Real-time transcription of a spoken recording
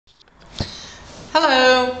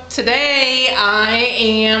Hello, today I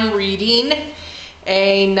am reading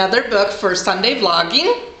another book for Sunday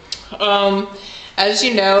vlogging. As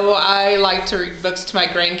you know, I like to read books to my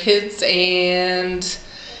grandkids and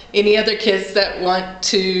any other kids that want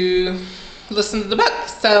to listen to the book.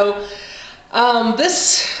 So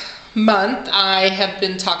this month I have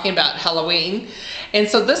been talking about Halloween, and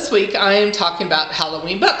so this week I am talking about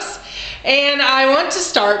Halloween books. And I want to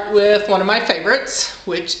start with one of my favorites,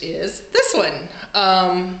 which is this one,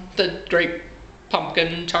 The Great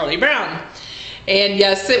Pumpkin, Charlie Brown. And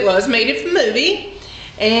yes, it was made into a movie,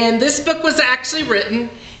 and this book was actually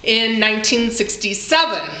written in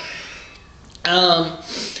 1967.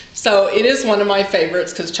 So it is one of my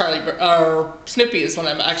favorites because Snoopy is one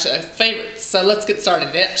of my favorites. So let's get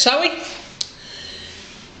started, shall we?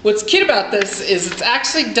 What's cute about this is it's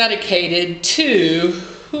actually dedicated to,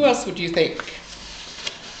 who else would you think?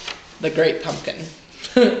 The Great Pumpkin.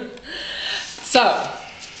 So,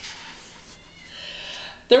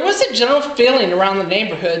 there was a general feeling around the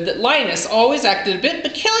neighborhood that Linus always acted a bit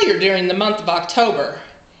peculiar during the month of October.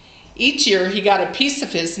 Each year he got a piece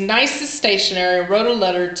of his nicest stationery and wrote a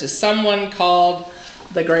letter to someone called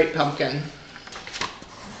the Great Pumpkin.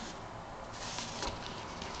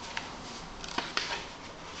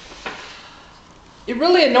 It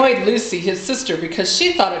really annoyed Lucy, his sister, because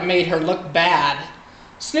she thought it made her look bad.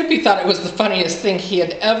 Snoopy thought it was the funniest thing he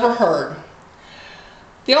had ever heard.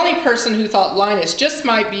 The only person who thought Linus just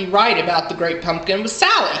might be right about the Great Pumpkin was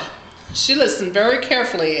Sally. She listened very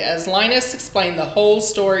carefully as Linus explained the whole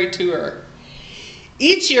story to her.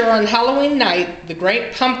 Each year on Halloween night, the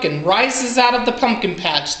Great Pumpkin rises out of the pumpkin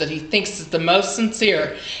patch that he thinks is the most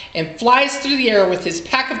sincere and flies through the air with his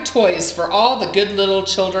pack of toys for all the good little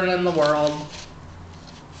children in the world.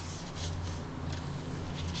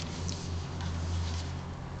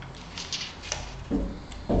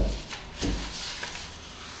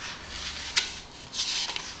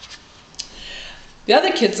 The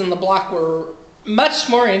other kids in the block were much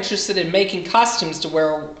more interested in making costumes to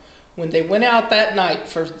wear when they went out that night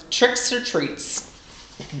for tricks or treats.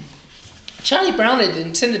 Charlie Brown had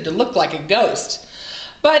intended to look like a ghost,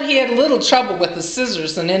 but he had a little trouble with the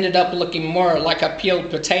scissors and ended up looking more like a peeled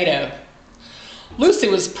potato. Lucy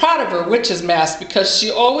was proud of her witch's mask because she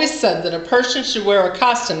always said that a person should wear a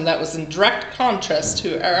costume that was in direct contrast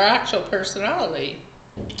to her actual personality.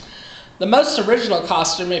 The most original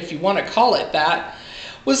costume, if you want to call it that,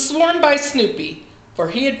 was worn by Snoopy, for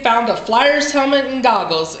he had found a flyer's helmet and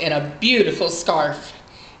goggles and a beautiful scarf.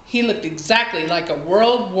 He looked exactly like a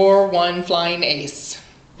World War I flying ace.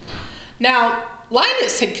 Now,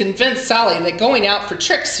 Linus had convinced Sally that going out for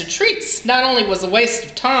tricks or treats not only was a waste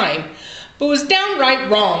of time, but was downright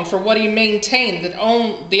wrong, for what he maintained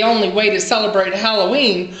that the only way to celebrate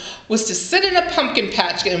Halloween was to sit in a pumpkin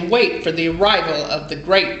patch and wait for the arrival of the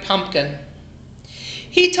Great Pumpkin.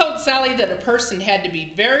 He told Sally that a person had to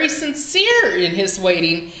be very sincere in his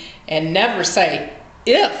waiting and never say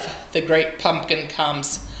if the Great Pumpkin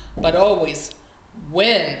comes, but always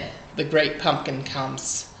when the Great Pumpkin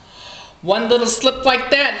comes. One little slip like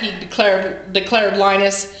that, he declared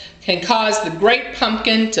Linus, can cause the Great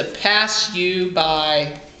Pumpkin to pass you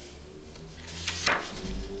by.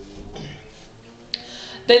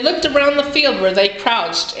 They looked around the field where they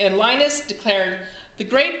crouched, and Linus declared, the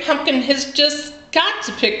Great Pumpkin has just got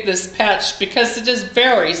to pick this patch because it is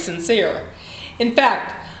very sincere. In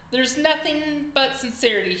fact, there's nothing but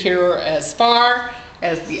sincerity here as far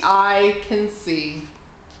as the eye can see.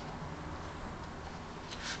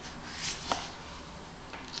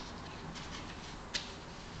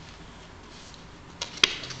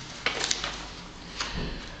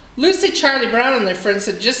 Lucy, Charlie Brown, and their friends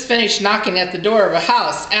had just finished knocking at the door of a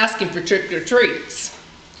house asking for trick-or-treats.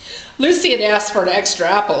 Lucy had asked for an extra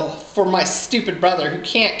apple for my stupid brother who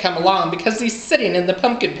can't come along because he's sitting in the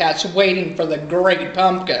pumpkin patch waiting for the Great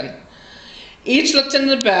Pumpkin. Each looked in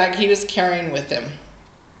the bag he was carrying with him.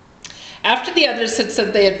 After the others had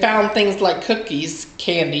said they had found things like cookies,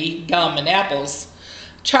 candy, gum, and apples,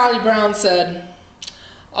 Charlie Brown said,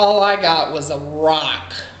 all I got was a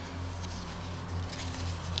rock.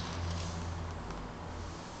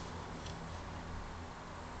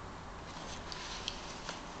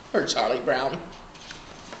 Or Charlie Brown.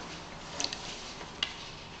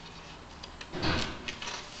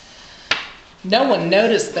 No one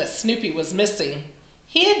noticed that Snoopy was missing.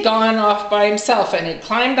 He had gone off by himself and had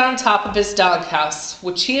climbed on top of his doghouse,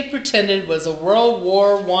 which he had pretended was a World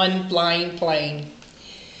War I flying plane.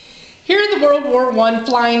 Here the World War I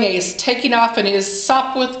flying ace taking off in his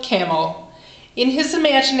Sopwith Camel. In his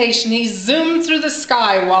imagination, he zoomed through the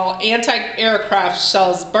sky while anti-aircraft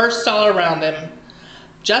shells burst all around him.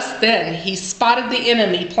 Just then, he spotted the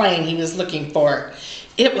enemy plane he was looking for.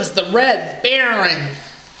 It was the Red Baron.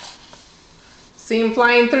 See him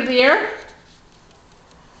flying through the air?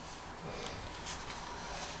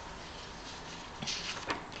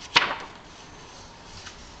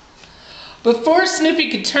 Before Snoopy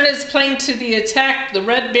could turn his plane to the attack, the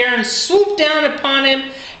Red Baron swooped down upon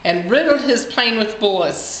him and riddled his plane with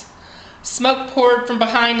bullets. Smoke poured from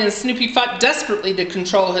behind, and Snoopy fought desperately to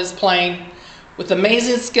control his plane. With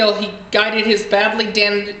amazing skill, he guided his badly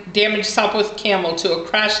damaged Sopwith Camel to a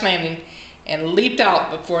crash landing and leaped out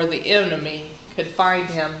before the enemy could find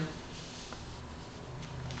him.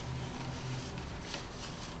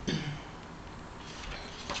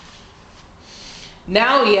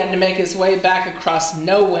 Now he had to make his way back across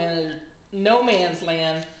no man's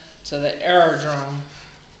land to the aerodrome.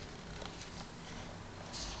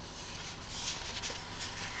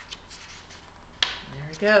 There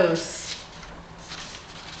he goes.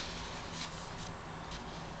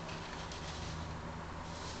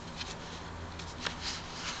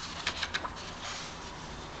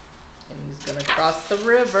 And he's going to cross the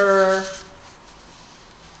river.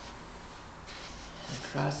 And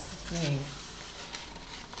across the thing.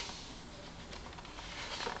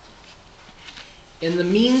 In the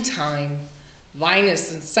meantime,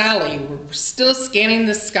 Linus and Sally were still scanning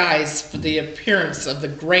the skies for the appearance of the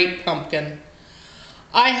great pumpkin.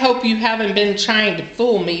 "I hope you haven't been trying to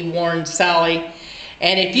fool me," warned Sally.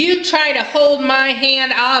 "And if you try to hold my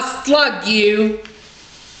hand, I'll slug you."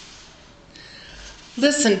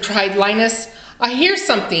 "Listen," cried Linus. "I hear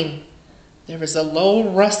something." There was a low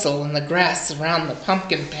rustle in the grass around the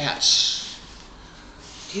pumpkin patch.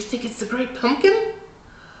 "Do you think it's the great pumpkin?"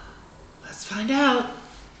 "Let's find out."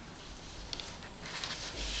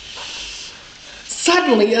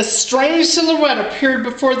 Suddenly, a strange silhouette appeared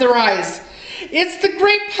before their eyes. "It's the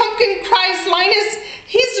great pumpkin," cries Linus.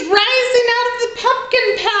 "He's rising out of the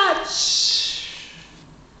pumpkin patch."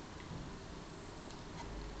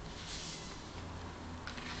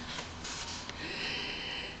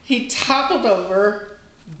 He toppled over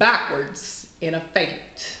backwards in a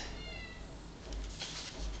faint.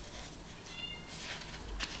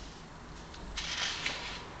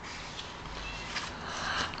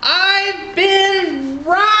 "I've been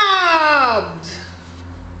robbed!"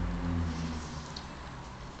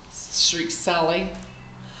 shrieked Sally.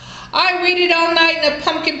 "I waited all night in a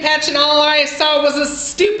pumpkin patch and all I saw was a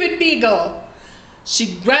stupid beagle."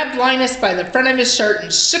 She grabbed Linus by the front of his shirt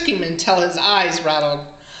and shook him until his eyes rattled.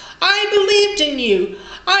 "I believed in you.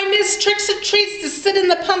 I missed tricks and treats to sit in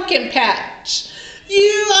the pumpkin patch.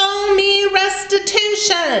 You owe me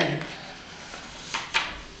restitution."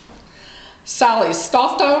 Sally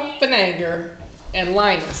stalked off in anger, and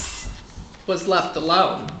Linus was left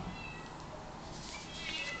alone.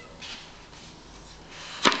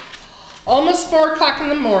 Almost 4 o'clock in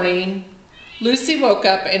the morning, Lucy woke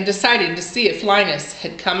up and decided to see if Linus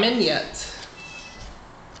had come in yet.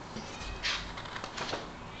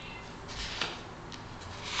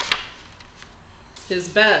 His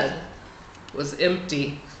bed was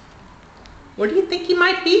empty. Where do you think he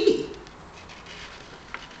might be?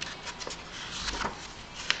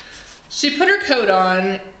 She put her coat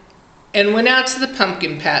on and went out to the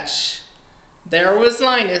pumpkin patch. There was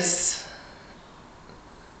Linus,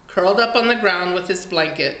 curled up on the ground with his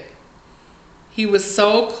blanket. He was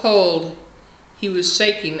so cold, he was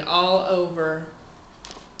shaking all over.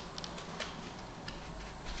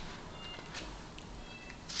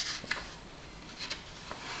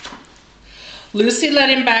 Lucy led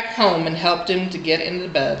him back home and helped him to get into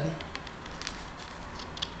bed.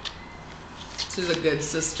 She's a good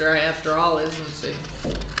sister after all, isn't she?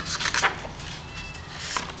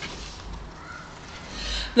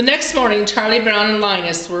 The next morning, Charlie Brown and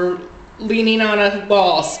Linus were leaning on a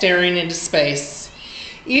wall, staring into space.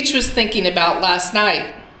 Each was thinking about last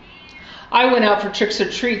night. "I went out for tricks or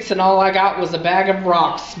treats and all I got was a bag of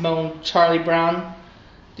rocks," moaned Charlie Brown.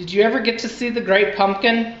 "Did you ever get to see the great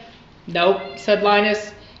pumpkin?" "Nope," said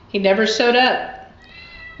Linus. "He never showed up."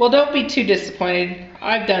 "Well, don't be too disappointed.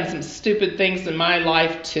 I've done some stupid things in my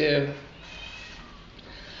life, too."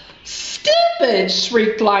 "Stupid!"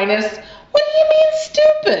 shrieked Linus. "What do you mean,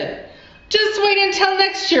 stupid? Just wait until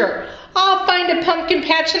next year. I'll find a pumpkin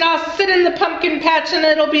patch and I'll sit in the pumpkin patch, and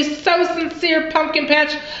it'll be so sincere pumpkin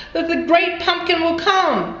patch that the great pumpkin will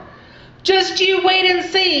come. Just you wait and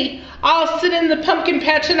see. I'll sit in the pumpkin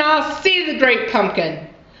patch and I'll see the great pumpkin.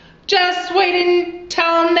 Just wait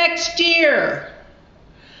until next year."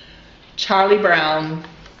 Charlie Brown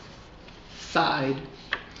sighed.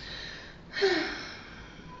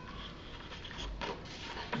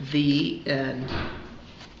 The end.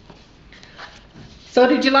 So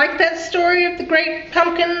did you like that story of the Great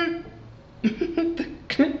Pumpkin?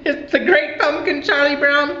 It's the Great Pumpkin, Charlie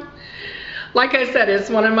Brown? Like I said, it's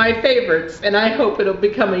one of my favorites, and I hope it'll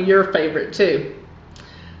become your favorite too.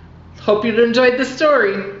 Hope you enjoyed the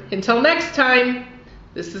story. Until next time,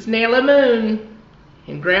 this is Nayla Moon,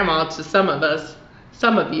 and Grandma to some of us,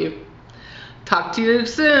 some of you. Talk to you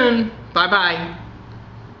soon. Bye-bye.